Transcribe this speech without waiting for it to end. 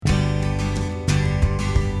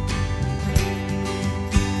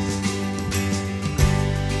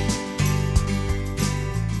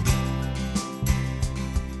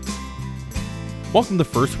Welcome to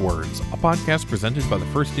First Words, a podcast presented by the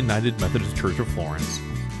First United Methodist Church of Florence.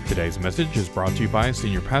 Today's message is brought to you by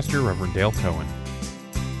Senior Pastor Reverend Dale Cohen.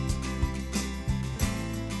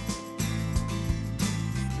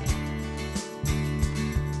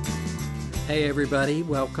 Hey everybody,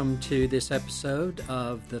 welcome to this episode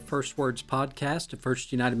of the First Words podcast of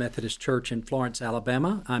First United Methodist Church in Florence,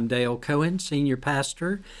 Alabama. I'm Dale Cohen, Senior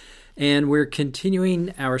Pastor, and we're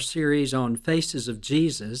continuing our series on Faces of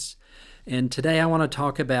Jesus. And today I want to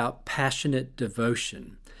talk about passionate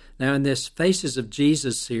devotion. Now in this Faces of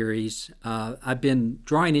Jesus series, I've been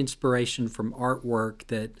drawing inspiration from artwork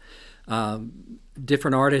that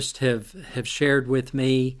different artists have shared with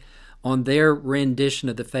me on their rendition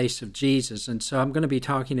of the face of Jesus. And so I'm going to be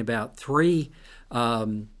talking about three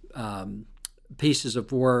pieces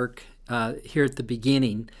of work here at the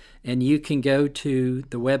beginning, and you can go to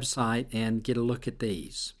the website and get a look at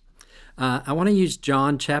these. I want to use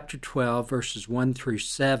John chapter 12, verses 1 through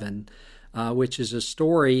 7, which is a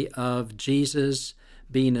story of Jesus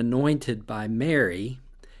being anointed by Mary,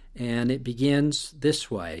 and it begins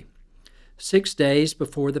this way. 6 days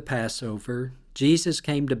before the Passover, Jesus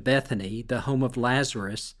came to Bethany, the home of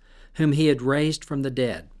Lazarus, whom he had raised from the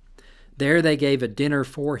dead. There they gave a dinner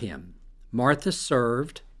for him. Martha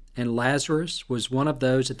served, and Lazarus was one of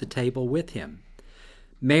those at the table with him.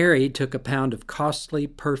 Mary took a pound of costly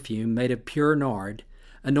perfume made of pure nard,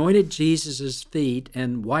 anointed Jesus' feet,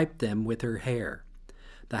 and wiped them with her hair.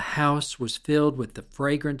 The house was filled with the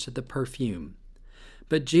fragrance of the perfume.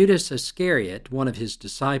 But Judas Iscariot, one of his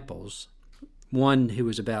disciples, one who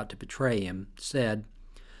was about to betray him, said,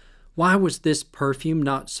 "Why was this perfume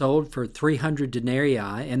not sold for 300 denarii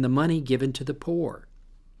and the money given to the poor?"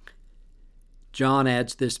 John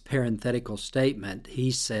adds this parenthetical statement.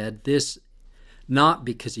 He said this not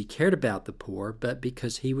because he cared about the poor, but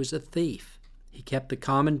because he was a thief. He kept the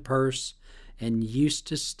common purse and used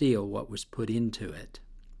to steal what was put into it.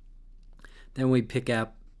 Then we pick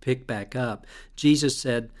back up. Jesus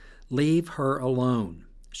said, "Leave her alone.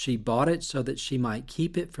 She bought it so that she might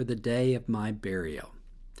keep it for the day of my burial."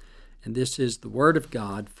 And this is the word of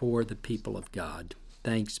God for the people of God.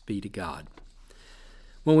 Thanks be to God.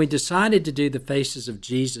 When we decided to do the Faces of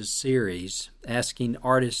Jesus series, asking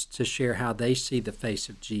artists to share how they see the face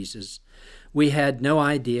of Jesus, we had no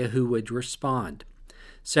idea who would respond.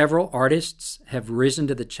 Several artists have risen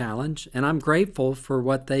to the challenge, and I'm grateful for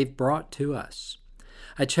what they've brought to us.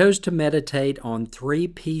 I chose to meditate on three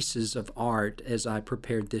pieces of art as I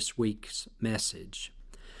prepared this week's message.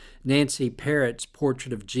 Nancy Parrott's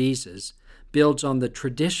portrait of Jesus builds on the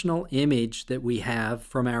traditional image that we have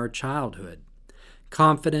from our childhood.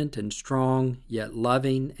 Confident and strong, yet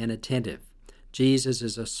loving and attentive, Jesus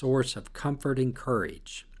is a source of comfort and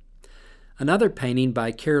courage. Another painting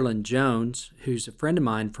by Carolyn Jones, who's a friend of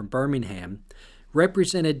mine from Birmingham,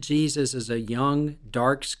 represented Jesus as a young,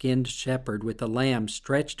 dark-skinned shepherd with a lamb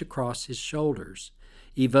stretched across his shoulders,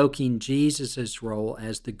 evoking Jesus' role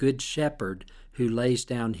as the good shepherd who lays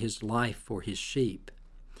down his life for his sheep.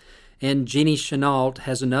 And Jeannie Chenault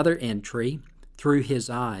has another entry, Through His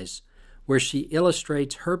Eyes, where she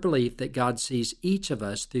illustrates her belief that God sees each of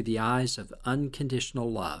us through the eyes of unconditional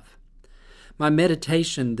love. My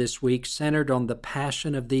meditation this week centered on the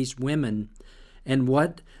passion of these women and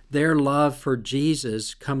what their love for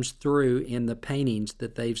Jesus comes through in the paintings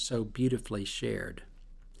that they've so beautifully shared.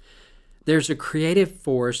 There's a creative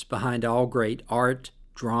force behind all great art,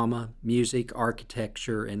 drama, music,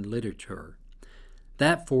 architecture, and literature.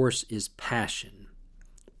 That force is passion.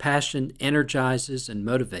 Passion energizes and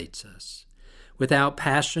motivates us. Without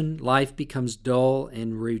passion, life becomes dull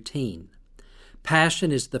and routine.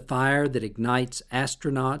 Passion is the fire that ignites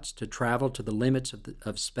astronauts to travel to the limits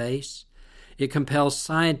of space. It compels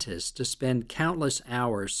scientists to spend countless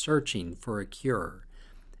hours searching for a cure.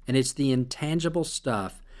 And it's the intangible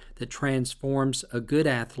stuff that transforms a good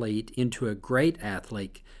athlete into a great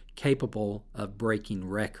athlete capable of breaking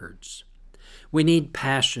records. We need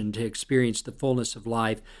passion to experience the fullness of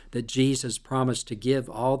life that Jesus promised to give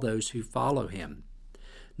all those who follow him.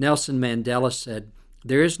 Nelson Mandela said,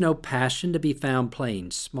 "There is no passion to be found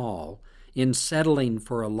playing small, in settling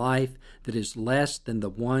for a life that is less than the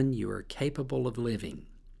one you are capable of living."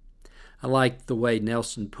 I like the way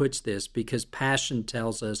Nelson puts this because passion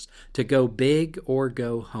tells us to go big or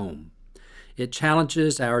go home. It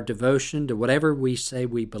challenges our devotion to whatever we say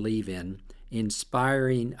we believe in,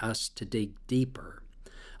 inspiring us to dig deeper.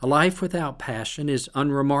 A life without passion is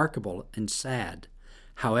unremarkable and sad.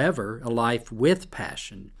 However, a life with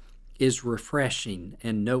passion is refreshing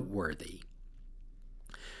and noteworthy.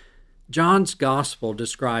 John's Gospel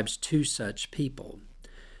describes two such people.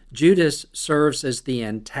 Judas serves as the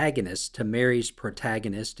antagonist to Mary's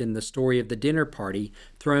protagonist in the story of the dinner party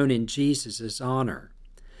thrown in Jesus' honor.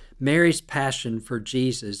 Mary's passion for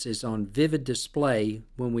Jesus is on vivid display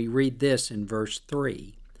when we read this in verse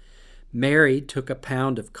 3. Mary took a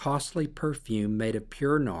pound of costly perfume made of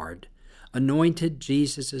pure nard, anointed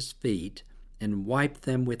Jesus' feet, and wiped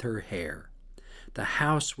them with her hair. The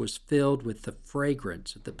house was filled with the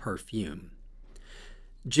fragrance of the perfume.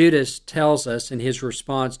 Judas tells us in his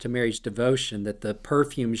response to Mary's devotion that the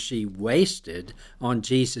perfume she wasted on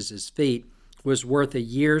Jesus' feet was worth a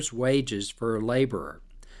year's wages for a laborer.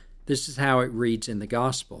 This is how it reads in the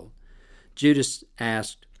gospel. Judas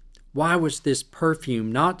asked, "Why was this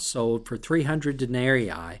perfume not sold for 300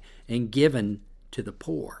 denarii and given to the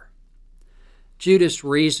poor?" Judas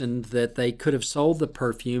reasoned that they could have sold the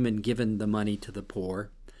perfume and given the money to the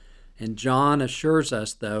poor. And John assures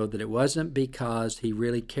us, though, that it wasn't because he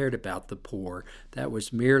really cared about the poor. That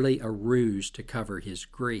was merely a ruse to cover his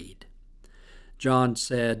greed. John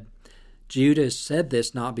said, Judas said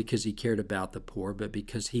this not because he cared about the poor, but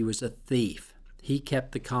because he was a thief. He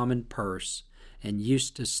kept the common purse and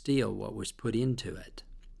used to steal what was put into it.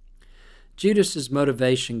 Judas's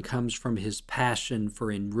motivation comes from his passion for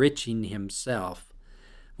enriching himself,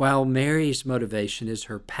 while Mary's motivation is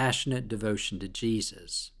her passionate devotion to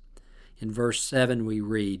Jesus. In verse 7 we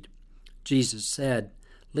read, Jesus said,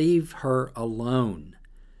 "Leave her alone.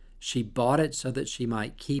 She bought it so that she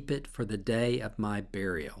might keep it for the day of my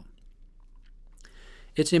burial."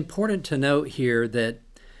 It's important to note here that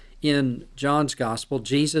in John's Gospel,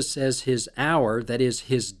 Jesus says his hour, that is,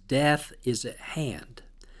 his death, is at hand.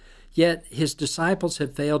 Yet his disciples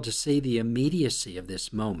have failed to see the immediacy of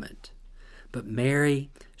this moment. But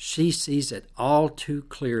Mary, she sees it all too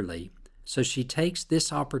clearly. So she takes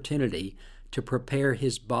this opportunity to prepare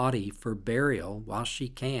his body for burial while she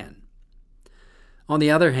can. On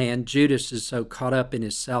the other hand, Judas is so caught up in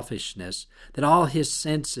his selfishness that all his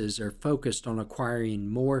senses are focused on acquiring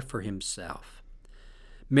more for himself.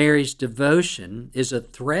 Mary's devotion is a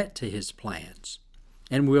threat to his plans,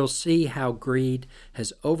 and we'll see how greed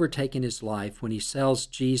has overtaken his life when he sells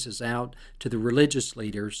Jesus out to the religious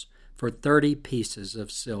leaders for 30 pieces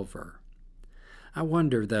of silver. I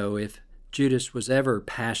wonder, though, if Judas was ever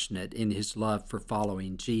passionate in his love for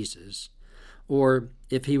following Jesus, or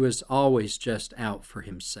if he was always just out for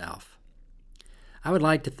himself. I would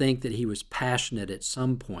like to think that he was passionate at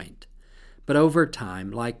some point, but over time,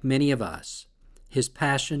 like many of us, his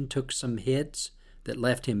passion took some hits that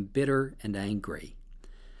left him bitter and angry.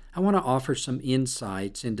 I want to offer some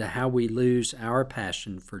insights into how we lose our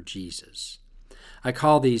passion for Jesus. I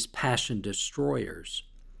call these passion destroyers.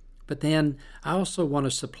 But then I also want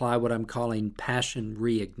to supply what I'm calling passion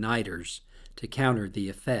reigniters to counter the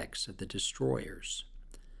effects of the destroyers.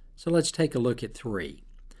 So let's take a look at 3.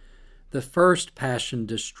 The first passion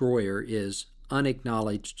destroyer is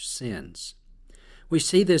unacknowledged sins. We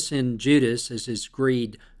see this in Judas as his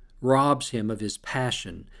greed robs him of his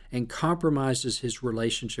passion and compromises his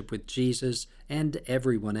relationship with Jesus and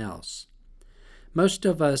everyone else. Most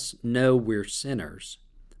of us know we're sinners,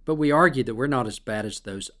 but we argue that we're not as bad as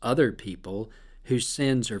those other people whose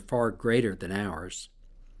sins are far greater than ours.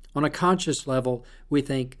 On a conscious level, we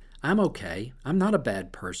think, I'm okay, I'm not a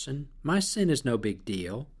bad person, my sin is no big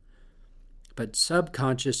deal. But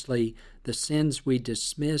subconsciously, the sins we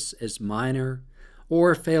dismiss as minor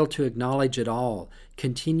or fail to acknowledge at all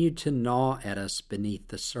continue to gnaw at us beneath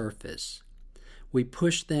the surface. We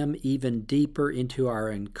push them even deeper into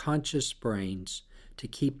our unconscious brains to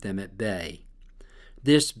keep them at bay.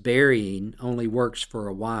 This burying only works for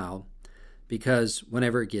a while, because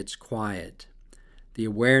whenever it gets quiet, the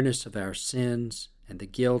awareness of our sins and the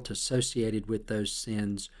guilt associated with those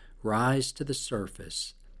sins rise to the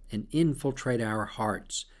surface and infiltrate our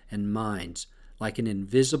hearts and minds like an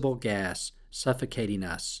invisible gas, suffocating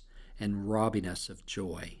us and robbing us of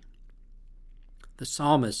joy. The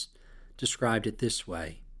psalmist described it this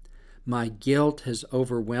way: "My guilt has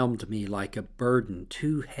overwhelmed me like a burden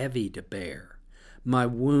too heavy to bear. My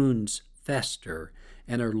wounds fester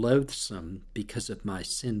and are loathsome because of my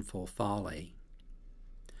sinful folly."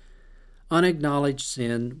 Unacknowledged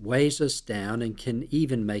sin weighs us down and can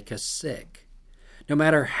even make us sick. No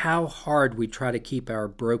matter how hard we try to keep our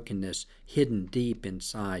brokenness hidden deep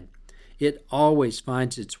inside, it always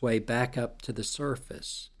finds its way back up to the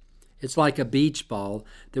surface. It's like a beach ball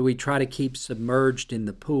that we try to keep submerged in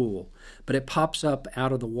the pool, but it pops up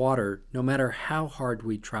out of the water no matter how hard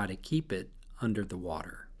we try to keep it under the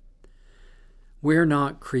water. We're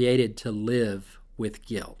not created to live with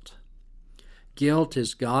guilt. Guilt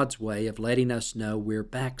is God's way of letting us know we're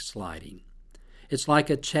backsliding. It's like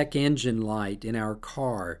a check engine light in our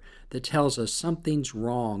car that tells us something's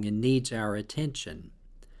wrong and needs our attention.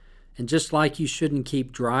 And just like you shouldn't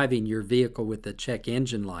keep driving your vehicle with the check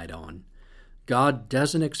engine light on, God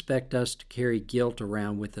doesn't expect us to carry guilt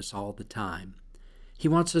around with us all the time. He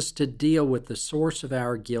wants us to deal with the source of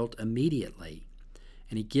our guilt immediately,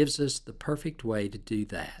 and He gives us the perfect way to do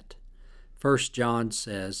that. 1 John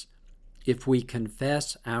says, "If we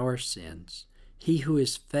confess our sins, He who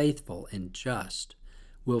is faithful and just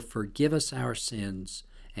will forgive us our sins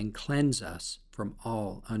and cleanse us from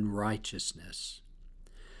all unrighteousness."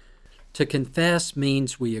 To confess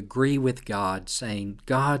means we agree with God, saying,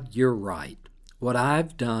 "God, you're right. What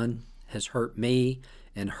I've done has hurt me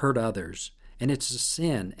and hurt others, and it's a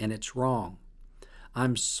sin and it's wrong.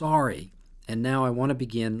 I'm sorry, and now I want to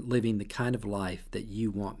begin living the kind of life that you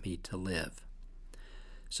want me to live."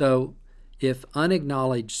 So, if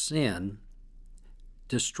unacknowledged sin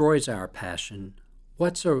destroys our passion,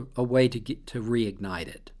 what's a way to reignite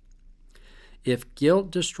it? If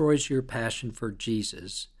guilt destroys your passion for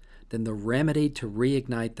Jesus, then the remedy to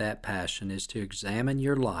reignite that passion is to examine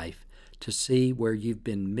your life to see where you've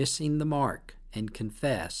been missing the mark and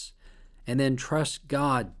confess, and then trust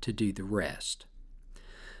God to do the rest.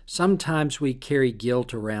 Sometimes we carry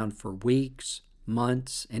guilt around for weeks,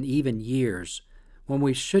 months, and even years, when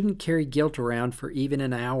we shouldn't carry guilt around for even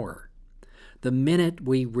an hour. The minute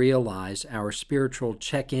we realize our spiritual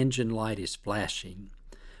check engine light is flashing,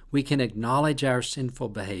 we can acknowledge our sinful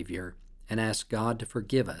behavior and ask God to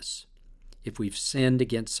forgive us. If we've sinned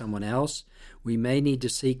against someone else, we may need to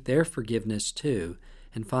seek their forgiveness too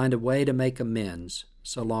and find a way to make amends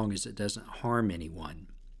so long as it doesn't harm anyone.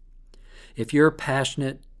 If your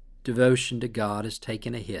passionate devotion to God has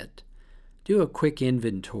taken a hit, do a quick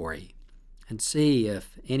inventory and see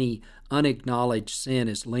if any unacknowledged sin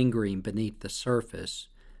is lingering beneath the surface,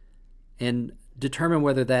 and determine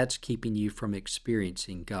whether that's keeping you from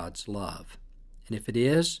experiencing God's love. And if it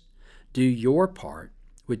is, do your part,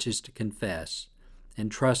 which is to confess,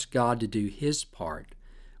 and trust God to do His part,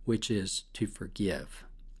 which is to forgive.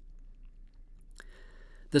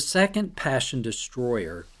 The second passion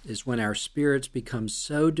destroyer is when our spirits become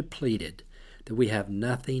so depleted that we have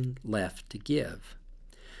nothing left to give.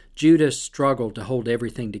 Judas struggled to hold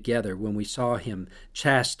everything together when we saw him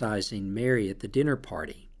chastising Mary at the dinner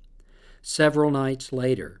party. Several nights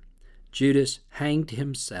later, Judas hanged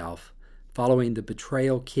himself following the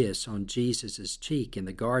betrayal kiss on Jesus' cheek in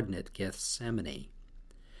the garden at Gethsemane.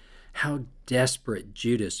 How desperate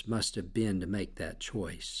Judas must have been to make that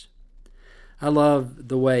choice. I love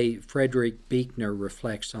the way Frederick Buechner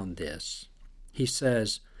reflects on this. He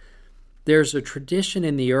says, "There's a tradition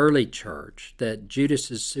in the early church that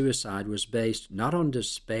Judas's suicide was based not on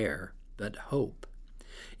despair, but hope.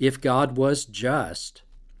 If God was just,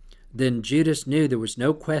 then Judas knew there was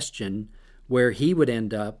no question where he would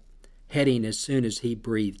end up heading as soon as he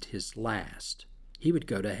breathed his last. He would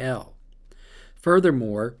go to hell.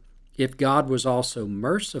 Furthermore, if God was also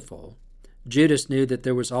merciful, Judas knew that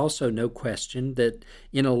there was also no question that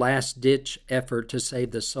in a last-ditch effort to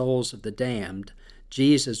save the souls of the damned,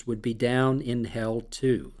 Jesus would be down in hell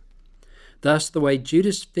too. Thus, the way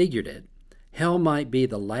Judas figured it, hell might be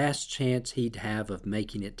the last chance he'd have of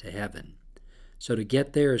making it to heaven. So to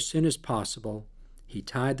get there as soon as possible, he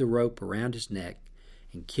tied the rope around his neck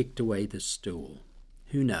and kicked away the stool.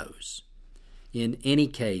 Who knows? In any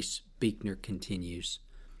case," Buechner continues,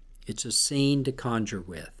 "it's a scene to conjure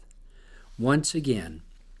with. Once again,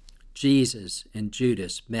 Jesus and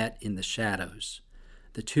Judas met in the shadows,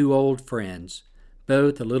 the two old friends,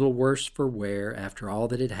 both a little worse for wear after all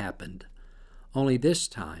that had happened. Only this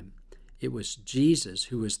time, it was Jesus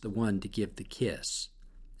who was the one to give the kiss,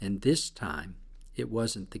 and this time, it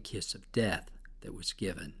wasn't the kiss of death that was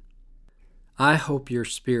given." I hope your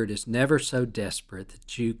spirit is never so desperate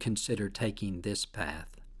that you consider taking this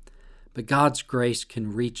path. But God's grace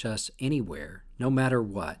can reach us anywhere, no matter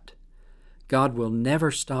what. God will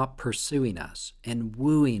never stop pursuing us and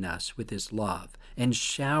wooing us with His love and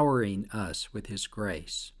showering us with His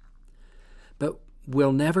grace. But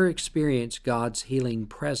we'll never experience God's healing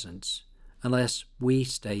presence unless we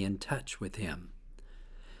stay in touch with Him.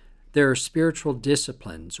 There are spiritual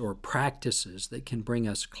disciplines or practices that can bring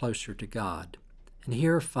us closer to God. And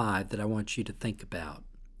here are 5 that I want you to think about.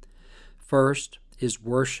 First is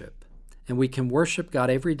worship. And we can worship God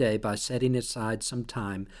every day by setting aside some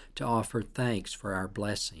time to offer thanks for our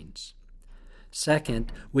blessings.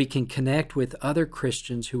 Second, we can connect with other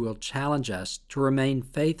Christians who will challenge us to remain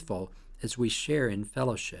faithful as we share in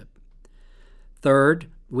fellowship. Third,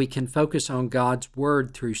 we can focus on God's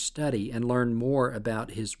Word through study and learn more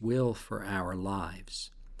about His will for our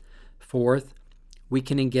lives. Fourth, We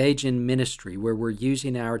can engage in ministry where we're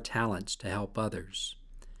using our talents to help others.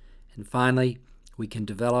 And finally, we can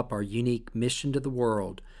develop our unique mission to the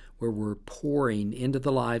world where we're pouring into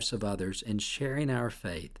the lives of others and sharing our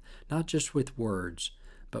faith, not just with words,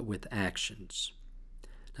 but with actions.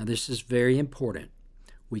 Now, this is very important.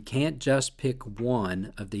 We can't just pick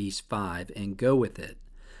one of these 5 and go with it,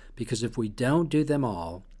 because if we don't do them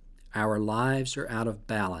all, our lives are out of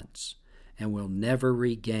balance and we'll never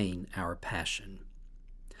regain our passion.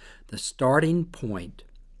 The starting point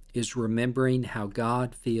is remembering how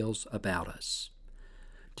God feels about us.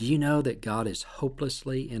 Do you know that God is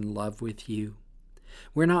hopelessly in love with you?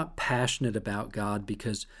 We're not passionate about God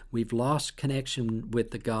because we've lost connection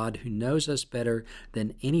with the God who knows us better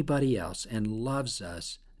than anybody else and loves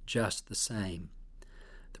us just the same.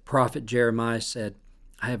 The prophet Jeremiah said,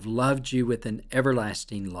 "I have loved you with an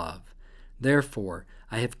everlasting love. Therefore,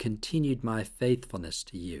 I have continued my faithfulness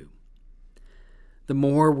to you." The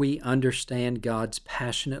more we understand God's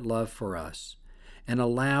passionate love for us and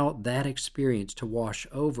allow that experience to wash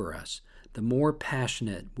over us, the more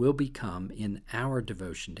passionate we'll become in our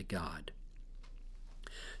devotion to God.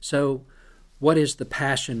 So, what is the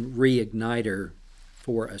passion reigniter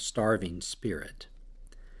for a starving spirit?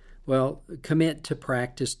 Well, commit to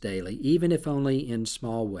practice daily, even if only in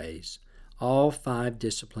small ways, all 5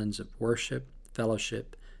 disciplines of worship,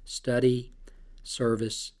 fellowship, study,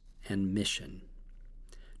 service, and mission.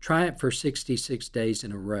 Try it for 66 days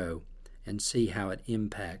in a row and see how it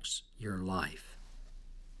impacts your life.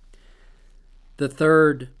 The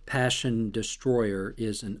third passion destroyer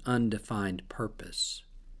is an undefined purpose.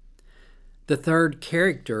 The third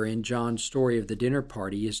character in John's story of the dinner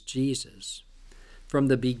party is Jesus. From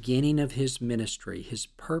the beginning of his ministry, his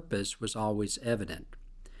purpose was always evident.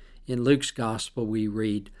 In Luke's Gospel, we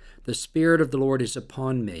read, "The Spirit of the Lord is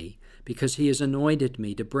upon me, because he has anointed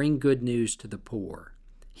me to bring good news to the poor.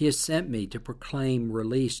 He has sent me to proclaim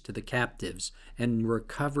release to the captives and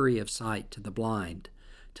recovery of sight to the blind,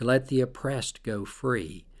 to let the oppressed go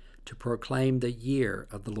free, to proclaim the year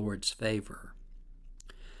of the Lord's favor."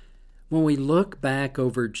 When we look back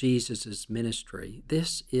over Jesus' ministry,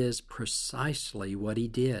 this is precisely what he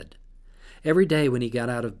did. Every day when he got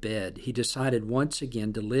out of bed, he decided once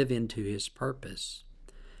again to live into his purpose.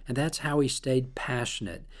 And that's how he stayed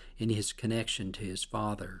passionate in his connection to his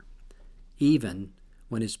Father, even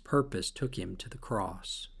when his purpose took him to the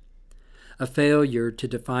cross. A failure to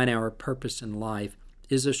define our purpose in life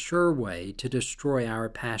is a sure way to destroy our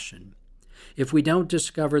passion. If we don't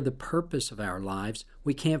discover the purpose of our lives,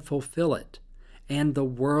 we can't fulfill it, and the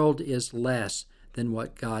world is less than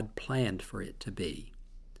what God planned for it to be.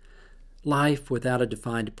 Life without a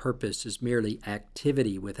defined purpose is merely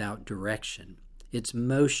activity without direction. It's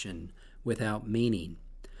motion without meaning.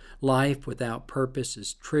 Life without purpose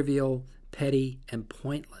is trivial, petty, and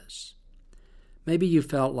pointless. Maybe you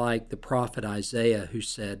felt like the prophet Isaiah, who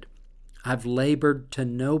said, "I've labored to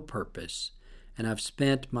no purpose, and I've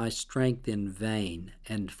spent my strength in vain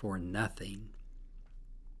and for nothing."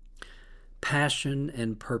 Passion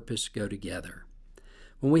and purpose go together.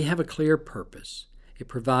 When we have a clear purpose, it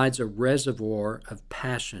provides a reservoir of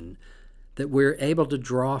passion that we're able to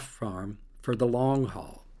draw from for the long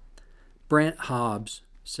haul. Brent Hobbs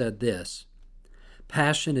said this,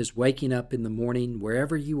 "Passion is waking up in the morning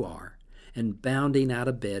wherever you are and bounding out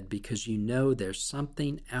of bed because you know there's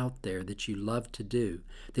something out there that you love to do,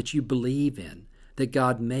 that you believe in, that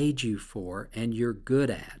God made you for and you're good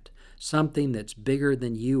at, something that's bigger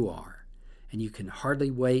than you are, and you can hardly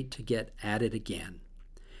wait to get at it again.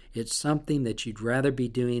 It's something that you'd rather be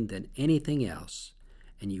doing than anything else,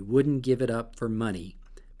 and you wouldn't give it up for money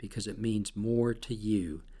because it means more to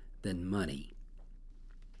you than money."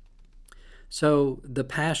 So the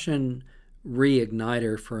passion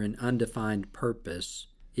reigniter for an undefined purpose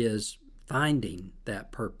is finding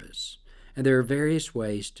that purpose. And there are various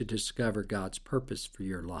ways to discover God's purpose for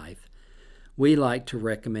your life. We like to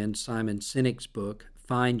recommend Simon Sinek's book,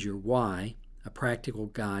 Find Your Why, a practical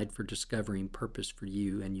guide for discovering purpose for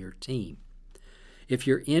you and your team. If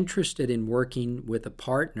you're interested in working with a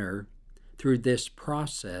partner through this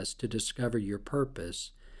process to discover your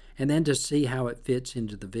purpose, and then to see how it fits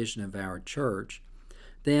into the vision of our church,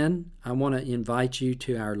 then I want to invite you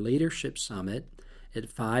to our Leadership Summit at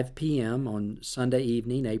 5 p.m. on Sunday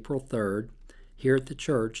evening, April 3rd, here at the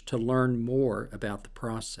church to learn more about the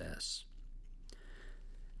process.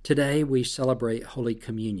 Today we celebrate Holy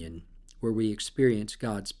Communion, where we experience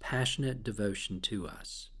God's passionate devotion to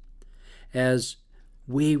us. As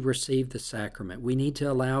we receive the sacrament, we need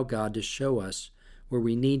to allow God to show us where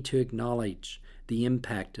we need to acknowledge the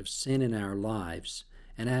impact of sin in our lives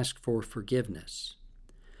and ask for forgiveness.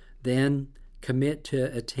 Then, Commit to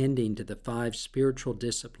attending to the 5 spiritual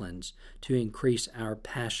disciplines to increase our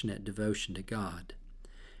passionate devotion to God.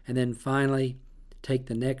 And then finally, take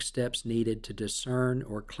the next steps needed to discern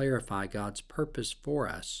or clarify God's purpose for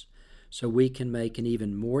us so we can make an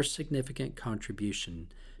even more significant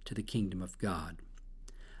contribution to the kingdom of God.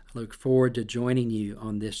 I look forward to joining you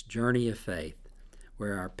on this journey of faith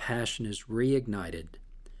where our passion is reignited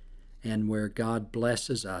and where God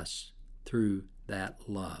blesses us through that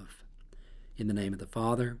love. In the name of the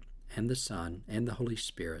Father, and the Son, and the Holy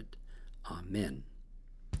Spirit. Amen.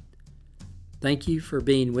 Thank you for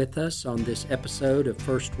being with us on this episode of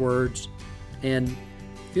First Words, and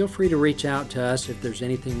feel free to reach out to us if there's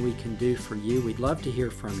anything we can do for you. We'd love to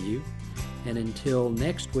hear from you. And until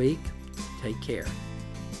next week, take care.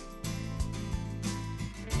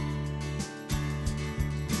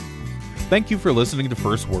 Thank you for listening to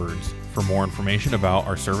First Words. For more information about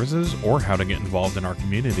our services or how to get involved in our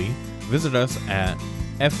community, visit us at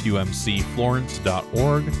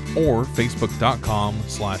fumcflorence.org or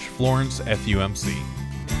facebook.com/FlorenceFUMC.